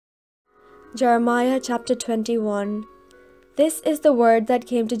Jeremiah chapter 21. This is the word that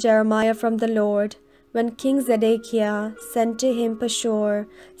came to Jeremiah from the Lord, when King Zedekiah sent to him Pashur,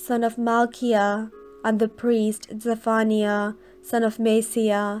 son of Malchiah, and the priest Zephaniah, son of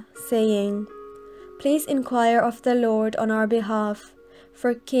Maaseiah, saying, Please inquire of the Lord on our behalf,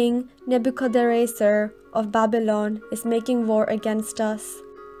 for King Nebuchadnezzar of Babylon is making war against us.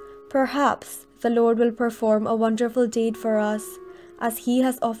 Perhaps the Lord will perform a wonderful deed for us, as he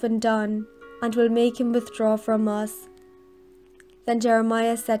has often done, and will make him withdraw from us. Then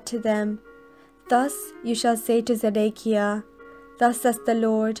Jeremiah said to them, Thus you shall say to Zedekiah, Thus says the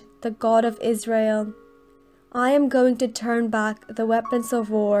Lord, the God of Israel, I am going to turn back the weapons of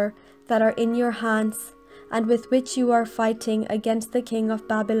war that are in your hands, and with which you are fighting against the king of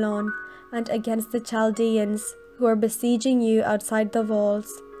Babylon, and against the Chaldeans, who are besieging you outside the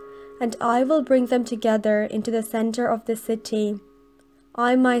walls. And I will bring them together into the center of the city.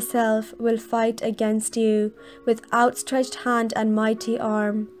 I myself will fight against you with outstretched hand and mighty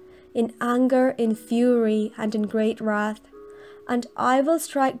arm, in anger, in fury, and in great wrath. And I will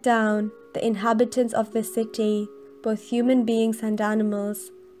strike down the inhabitants of the city, both human beings and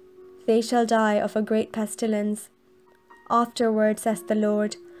animals. They shall die of a great pestilence. Afterward, says the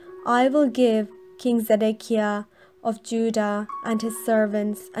Lord, I will give King Zedekiah of Judah and his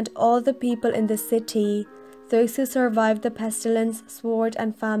servants and all the people in the city, those who survived the pestilence, sword,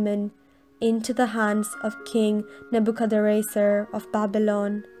 and famine, into the hands of King Nebuchadnezzar of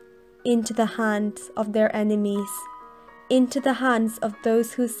Babylon, into the hands of their enemies, into the hands of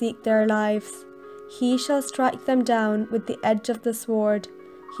those who seek their lives. He shall strike them down with the edge of the sword.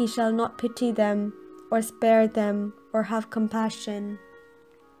 He shall not pity them, or spare them, or have compassion.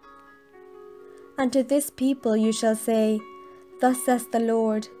 And to this people you shall say, Thus says the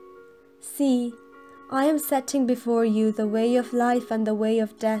Lord, See, I am setting before you the way of life and the way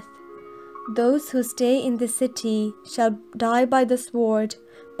of death. Those who stay in the city shall die by the sword,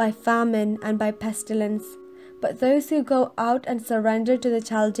 by famine, and by pestilence. But those who go out and surrender to the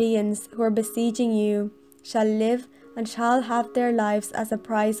Chaldeans who are besieging you shall live and shall have their lives as a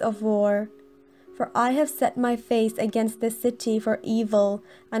prize of war. For I have set my face against this city for evil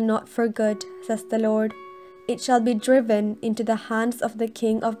and not for good, says the Lord. It shall be driven into the hands of the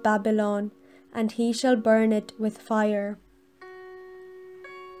king of Babylon, and he shall burn it with fire.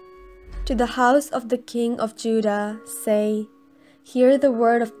 To the house of the king of Judah say, Hear the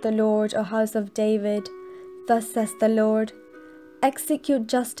word of the Lord, O house of David. Thus says the Lord, Execute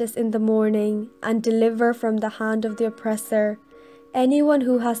justice in the morning, and deliver from the hand of the oppressor anyone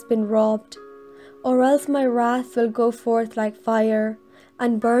who has been robbed, or else my wrath will go forth like fire,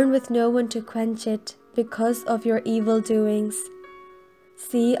 and burn with no one to quench it, because of your evil doings.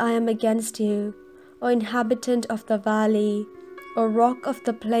 See, I am against you, O inhabitant of the valley, O rock of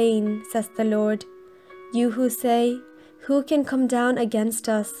the plain, says the Lord. You who say, Who can come down against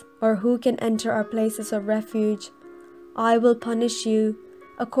us, or who can enter our places of refuge? I will punish you,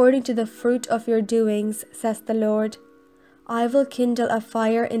 according to the fruit of your doings, says the Lord. I will kindle a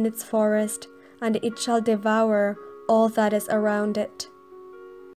fire in its forest, and it shall devour all that is around it.